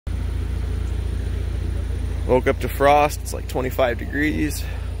Woke up to frost. It's like 25 degrees.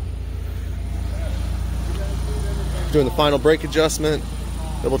 Doing the final brake adjustment.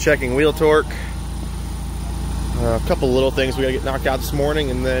 Double checking wheel torque. A couple little things we gotta get knocked out this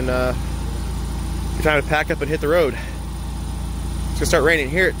morning, and then it's time to pack up and hit the road. It's gonna start raining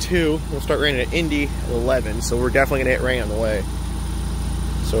here at 2. It'll start raining at Indy at 11, so we're definitely gonna hit rain on the way.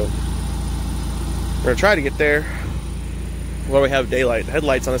 So we're gonna try to get there while we have daylight. The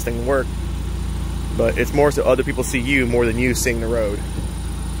headlights on this thing work, but it's more so other people see you more than you seeing the road.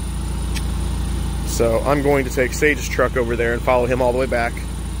 So I'm going to take Sage's truck over there and follow him all the way back.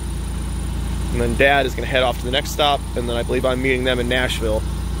 And then Dad is going to head off to the next stop, and then I believe I'm meeting them in Nashville.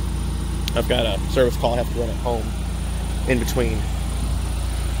 I've got a service call I have to run at home in between.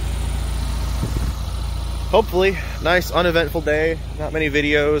 Hopefully, nice uneventful day. Not many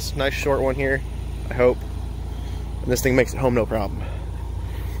videos. Nice short one here, I hope. And this thing makes it home no problem.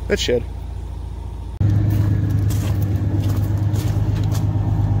 It should.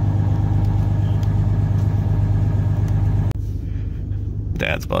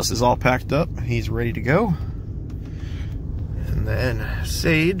 Dad's bus is all packed up. He's ready to go. And then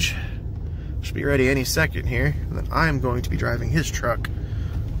Sage should be ready any second here. And then I'm going to be driving his truck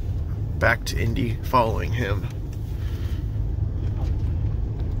back to Indy following him.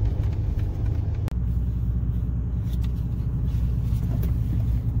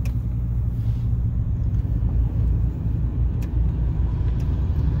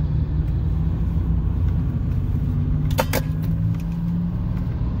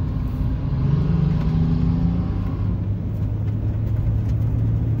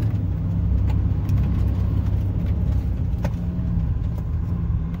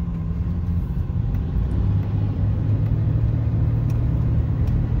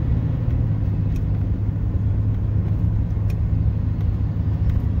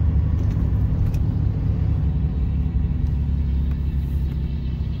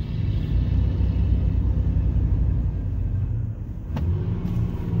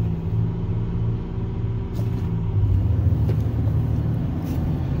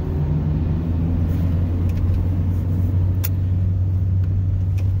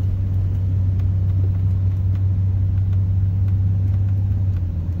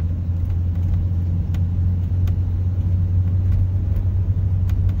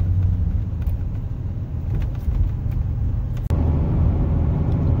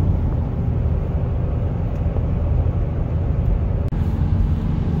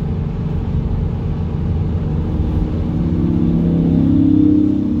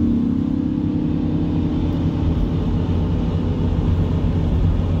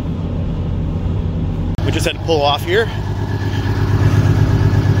 We just had to pull off here.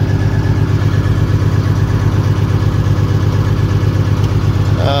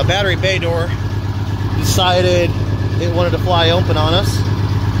 Battery bay door decided it wanted to fly open on us.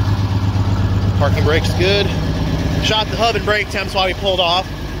 Parking brake's good. Shot the hub and brake temps while we pulled off.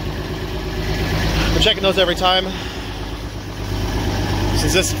 We're checking those every time.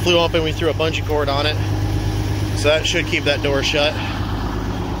 Since this flew open, we threw a bungee cord on it. So that should keep that door shut.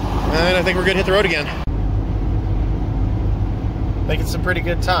 And I think we're good to hit the road again. Making some pretty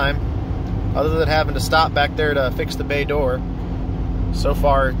good time, other than having to stop back there to fix the bay door. So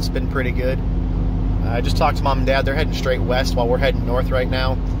far, it's been pretty good. I just talked to Mom and Dad. They're heading straight west while we're heading north right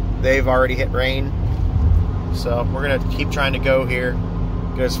now. They've already hit rain. So we're gonna keep trying to go here,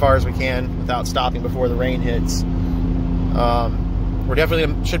 go as far as we can without stopping before the rain hits. We're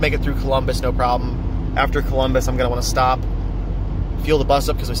definitely should make it through Columbus, no problem. After Columbus, I'm gonna wanna stop, fuel the bus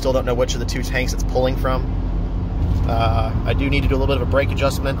up because we still don't know which of the two tanks it's pulling from. I do need to do a little bit of a brake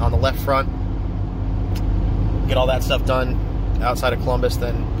adjustment on the left front. Get all that stuff done outside of Columbus.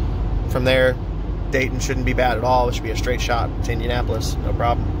 Then from there, Dayton shouldn't be bad at all. It should be a straight shot to Indianapolis, no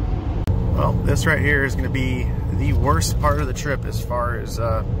problem. Well, this right here is going to be the worst part of the trip as far as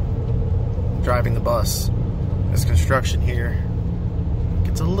driving the bus. This construction here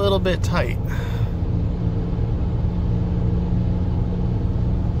gets a little bit tight.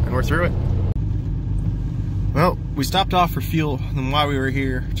 And we're through it. Well, we stopped off for fuel, and while we were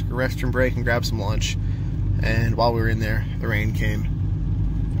here, took a restroom break and grabbed some lunch. And while we were in there, the rain came.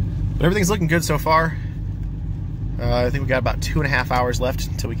 But everything's looking good so far. I think we got about 2.5 hours left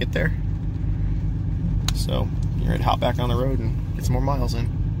until we get there. So, you're ready to hop back on the road and get some more miles in.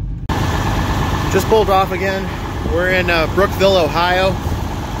 Just pulled off again. We're in Brookville, Ohio.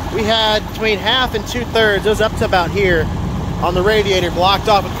 We had between half and 2/3, it was up to about here, on the radiator, blocked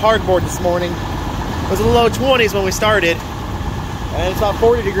off with cardboard this morning. It was in the low 20s when we started, and it's about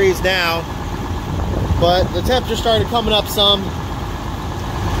 40 degrees now, but the temperature started coming up some.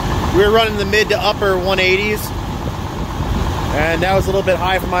 We we were running the mid to upper 180s, and that was a little bit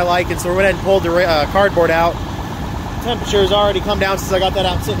high for my liking, so we went ahead and pulled the cardboard out. Temperature's already come down since I got that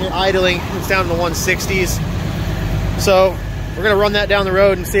out, sitting here idling. It's down in the 160s. So we're gonna run that down the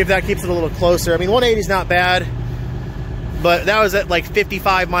road and see if that keeps it a little closer. I mean, 180 is not bad, but that was at like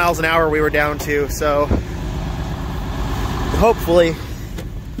 55 miles an hour we were down to. So hopefully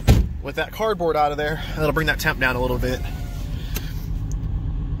with that cardboard out of there, that'll bring that temp down a little bit.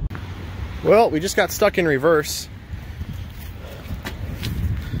 Well, we just got stuck in reverse.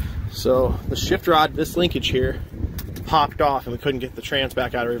 So the shift rod, this linkage here, popped off and we couldn't get the trans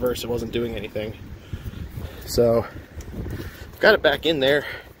back out of reverse. It wasn't doing anything. So got it back in there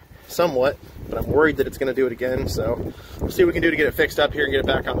somewhat, but I'm worried that it's going to do it again. So we'll see what we can do to get it fixed up here and get it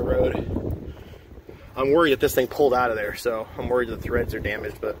back on the road. I'm worried that this thing pulled out of there, so I'm worried the threads are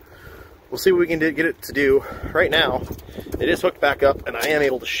damaged, but we'll see what we can do, get it to do. Right now, it is hooked back up and I am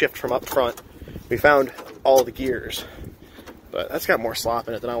able to shift from up front. We found all the gears, but that's got more slop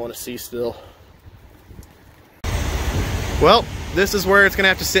in it than I want to see still. Well, this is where it's going to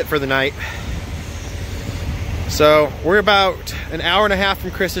have to sit for the night. So we're about an hour and a half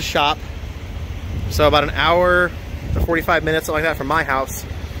from Chris's shop. So about an hour to 45 minutes, something like that, from my house.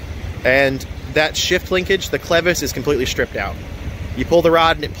 And that shift linkage, the clevis, is completely stripped out. You pull the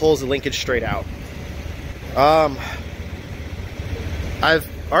rod and it pulls the linkage straight out. I've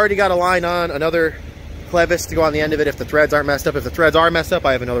already got a line on another clevis to go on the end of it if the threads aren't messed up. If the threads are messed up,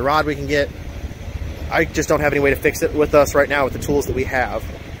 I have another rod we can get. I just don't have any way to fix it with us right now with the tools that we have.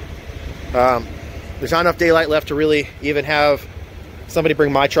 There's not enough daylight left to really even have somebody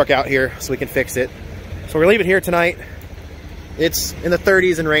bring my truck out here so we can fix it. So we're gonna leave it here tonight. It's in the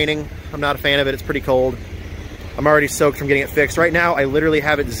 30s and raining. I'm not a fan of it. It's pretty cold. I'm already soaked from getting it fixed. Right now, I literally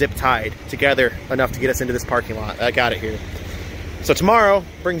have it zip tied together enough to get us into this parking lot. I got it here. So tomorrow,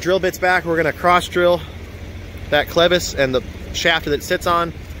 bring drill bits back. We're gonna cross drill that clevis and the shaft that it sits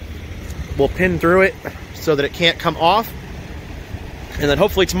on. We'll pin through it so that it can't come off. And then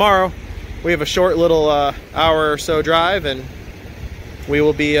hopefully tomorrow, we have a short little hour or so drive and we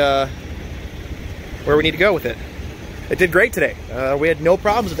will be where we need to go with it. It did great today. We had no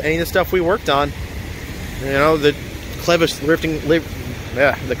problems with any of the stuff we worked on. You know, the clevis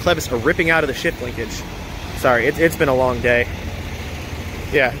are ripping out of the shift linkage. Sorry, it's been a long day.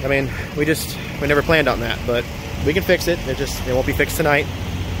 Yeah, I mean, we never planned on that, but we can fix it. It won't be fixed tonight.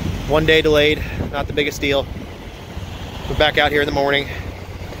 One day delayed, not the biggest deal. We're back out here in the morning,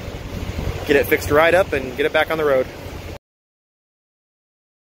 get it fixed right up and get it back on the road.